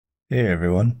Hey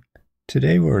everyone.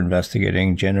 Today we're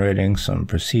investigating generating some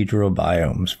procedural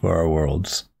biomes for our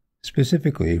worlds.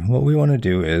 Specifically, what we want to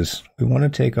do is we want to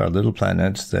take our little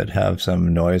planets that have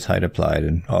some noise height applied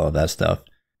and all of that stuff,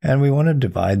 and we want to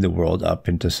divide the world up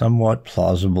into somewhat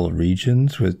plausible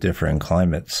regions with different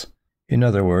climates. In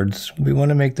other words, we want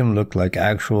to make them look like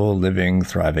actual living,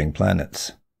 thriving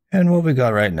planets. And what we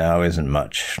got right now isn't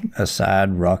much. A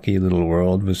sad, rocky little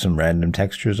world with some random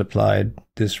textures applied.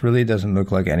 This really doesn't look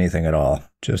like anything at all,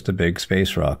 just a big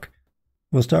space rock.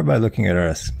 We'll start by looking at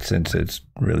Earth, since it's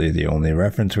really the only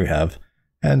reference we have,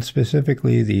 and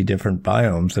specifically the different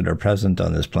biomes that are present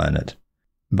on this planet.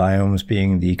 Biomes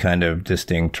being the kind of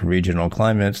distinct regional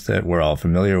climates that we're all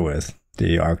familiar with.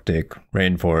 The Arctic,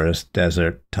 rainforest,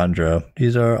 desert, tundra,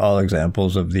 these are all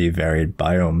examples of the varied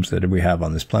biomes that we have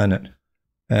on this planet.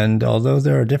 And although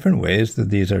there are different ways that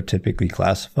these are typically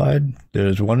classified,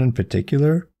 there's one in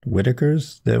particular,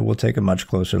 Whittaker's, that we'll take a much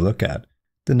closer look at.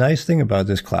 The nice thing about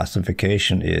this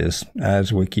classification is,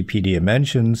 as Wikipedia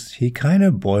mentions, he kind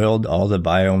of boiled all the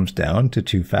biomes down to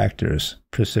two factors,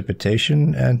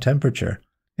 precipitation and temperature.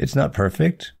 It's not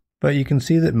perfect, but you can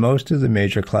see that most of the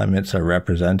major climates are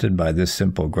represented by this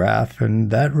simple graph,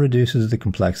 and that reduces the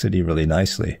complexity really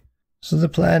nicely. So the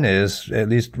plan is, at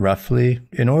least roughly,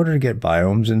 in order to get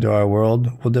biomes into our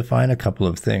world, we'll define a couple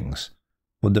of things.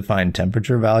 We'll define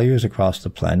temperature values across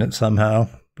the planet somehow,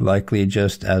 likely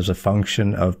just as a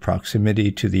function of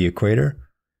proximity to the equator.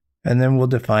 And then we'll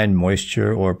define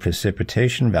moisture or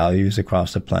precipitation values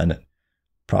across the planet,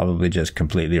 probably just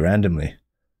completely randomly.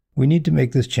 We need to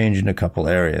make this change in a couple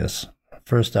areas.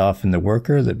 First off, in the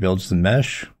worker that builds the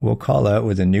mesh, we'll call out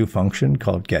with a new function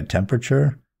called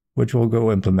getTemperature, which we'll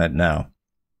go implement now.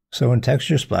 So in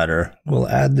Texture Splatter, we'll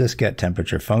add this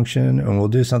getTemperature function and we'll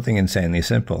do something insanely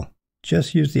simple.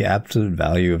 Just use the absolute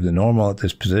value of the normal at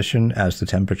this position as the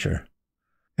temperature.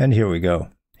 And here we go.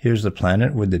 Here's the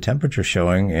planet with the temperature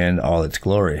showing in all its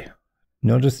glory.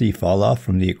 Notice the fall off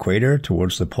from the equator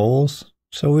towards the poles.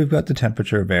 So we've got the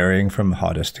temperature varying from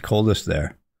hottest to coldest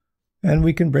there. And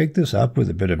we can break this up with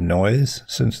a bit of noise,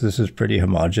 since this is pretty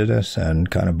homogeneous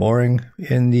and kind of boring.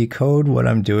 In the code, what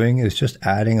I'm doing is just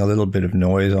adding a little bit of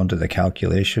noise onto the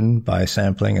calculation by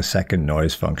sampling a second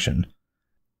noise function.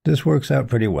 This works out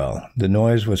pretty well. The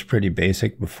noise was pretty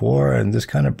basic before, and this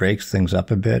kind of breaks things up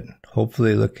a bit,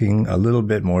 hopefully looking a little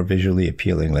bit more visually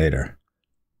appealing later.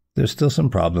 There's still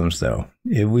some problems though.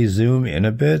 If we zoom in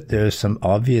a bit, there's some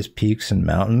obvious peaks and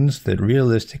mountains that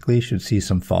realistically should see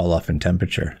some fall off in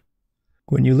temperature.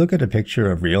 When you look at a picture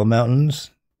of real mountains,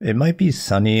 it might be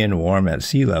sunny and warm at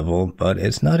sea level, but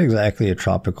it's not exactly a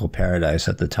tropical paradise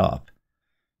at the top.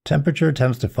 Temperature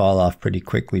tends to fall off pretty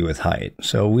quickly with height,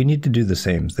 so we need to do the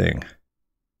same thing.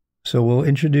 So we'll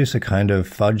introduce a kind of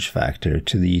fudge factor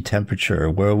to the temperature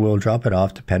where we'll drop it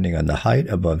off depending on the height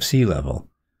above sea level.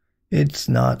 It's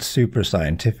not super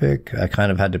scientific. I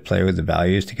kind of had to play with the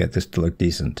values to get this to look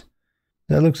decent.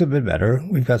 That looks a bit better.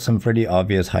 We've got some pretty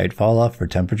obvious height fall off for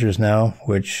temperatures now,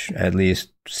 which at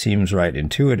least seems right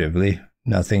intuitively.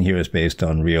 Nothing here is based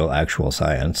on real actual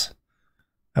science.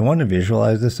 I want to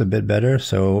visualize this a bit better,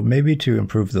 so maybe to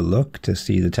improve the look, to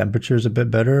see the temperatures a bit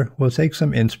better, we'll take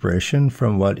some inspiration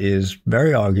from what is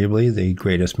very arguably the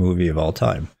greatest movie of all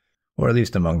time, or at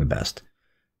least among the best.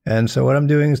 And so what I'm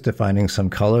doing is defining some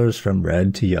colors from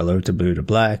red to yellow to blue to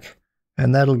black,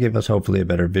 and that'll give us hopefully a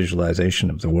better visualization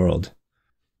of the world.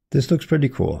 This looks pretty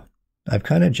cool. I've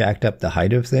kind of jacked up the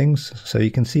height of things, so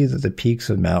you can see that the peaks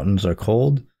of mountains are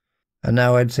cold. And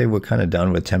now I'd say we're kind of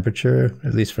done with temperature,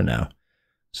 at least for now.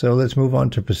 So let's move on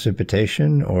to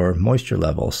precipitation or moisture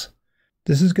levels.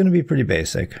 This is going to be pretty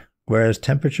basic. Whereas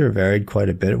temperature varied quite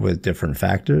a bit with different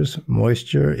factors,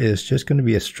 moisture is just going to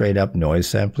be a straight up noise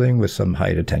sampling with some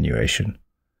height attenuation.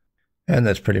 And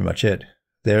that's pretty much it.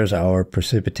 There's our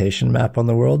precipitation map on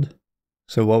the world.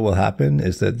 So what will happen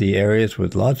is that the areas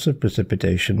with lots of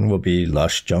precipitation will be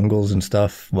lush jungles and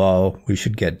stuff, while we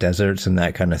should get deserts and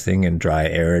that kind of thing in dry,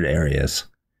 arid areas.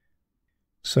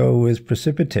 So with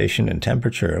precipitation and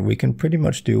temperature, we can pretty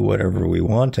much do whatever we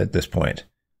want at this point.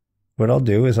 What I'll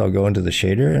do is I'll go into the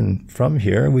shader, and from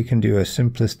here we can do a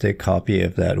simplistic copy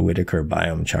of that Whittaker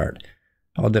biome chart.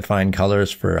 I'll define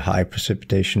colors for high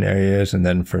precipitation areas and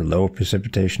then for low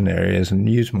precipitation areas and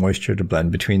use moisture to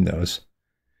blend between those.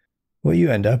 What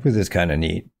you end up with is kind of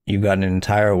neat. You've got an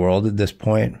entire world at this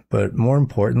point, but more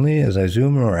importantly, as I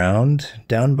zoom around,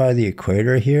 down by the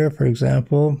equator here, for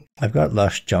example, I've got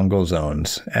lush jungle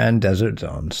zones and desert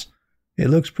zones.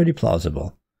 It looks pretty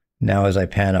plausible. Now as I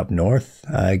pan up north,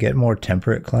 I get more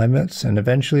temperate climates, and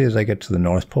eventually as I get to the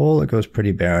North Pole, it goes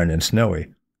pretty barren and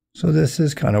snowy. So this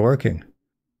is kind of working.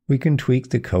 We can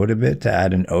tweak the code a bit to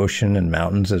add an ocean and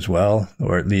mountains as well,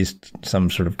 or at least some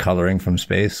sort of coloring from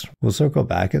space. We'll circle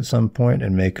back at some point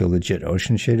and make a legit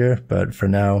ocean shader, but for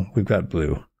now, we've got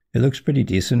blue. It looks pretty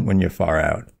decent when you're far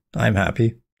out. I'm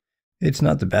happy. It's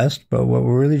not the best, but what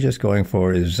we're really just going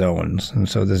for is zones, and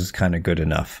so this is kind of good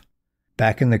enough.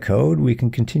 Back in the code, we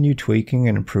can continue tweaking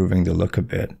and improving the look a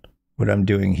bit. What I'm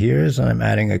doing here is I'm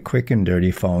adding a quick and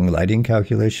dirty Phong lighting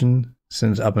calculation,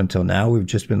 since up until now we've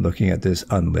just been looking at this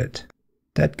unlit.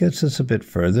 That gets us a bit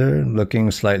further,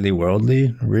 looking slightly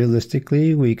worldly.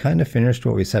 Realistically, we kind of finished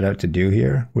what we set out to do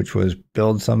here, which was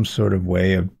build some sort of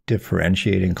way of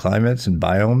differentiating climates and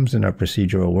biomes in our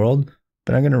procedural world,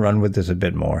 but I'm going to run with this a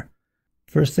bit more.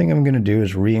 First thing I'm going to do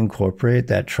is reincorporate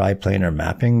that triplanar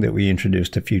mapping that we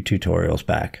introduced a few tutorials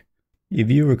back.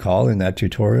 If you recall in that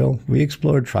tutorial, we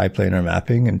explored triplanar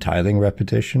mapping and tiling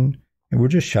repetition, and we're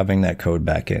just shoving that code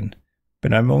back in.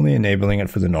 But I'm only enabling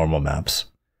it for the normal maps.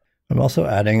 I'm also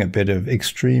adding a bit of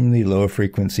extremely low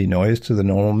frequency noise to the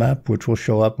normal map, which will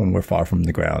show up when we're far from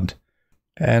the ground.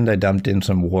 And I dumped in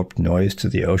some warped noise to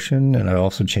the ocean, and I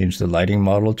also changed the lighting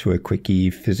model to a quickie,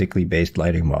 physically based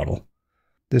lighting model.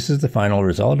 This is the final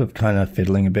result of kind of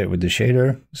fiddling a bit with the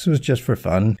shader. This was just for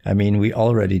fun. I mean, we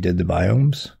already did the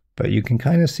biomes, but you can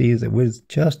kind of see that with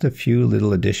just a few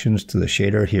little additions to the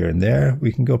shader here and there,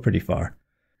 we can go pretty far.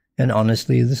 And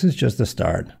honestly, this is just the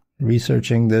start.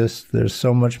 Researching this, there's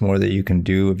so much more that you can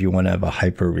do if you want to have a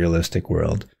hyper-realistic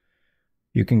world.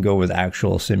 You can go with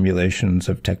actual simulations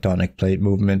of tectonic plate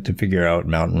movement to figure out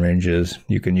mountain ranges.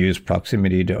 You can use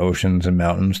proximity to oceans and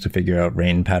mountains to figure out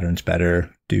rain patterns better,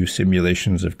 do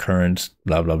simulations of currents,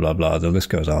 blah blah blah blah, the list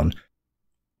goes on.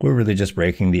 We're really just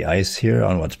breaking the ice here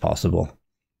on what's possible.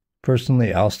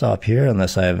 Personally, I'll stop here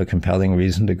unless I have a compelling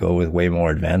reason to go with way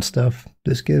more advanced stuff.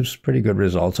 This gives pretty good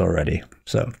results already.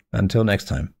 So, until next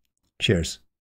time, cheers.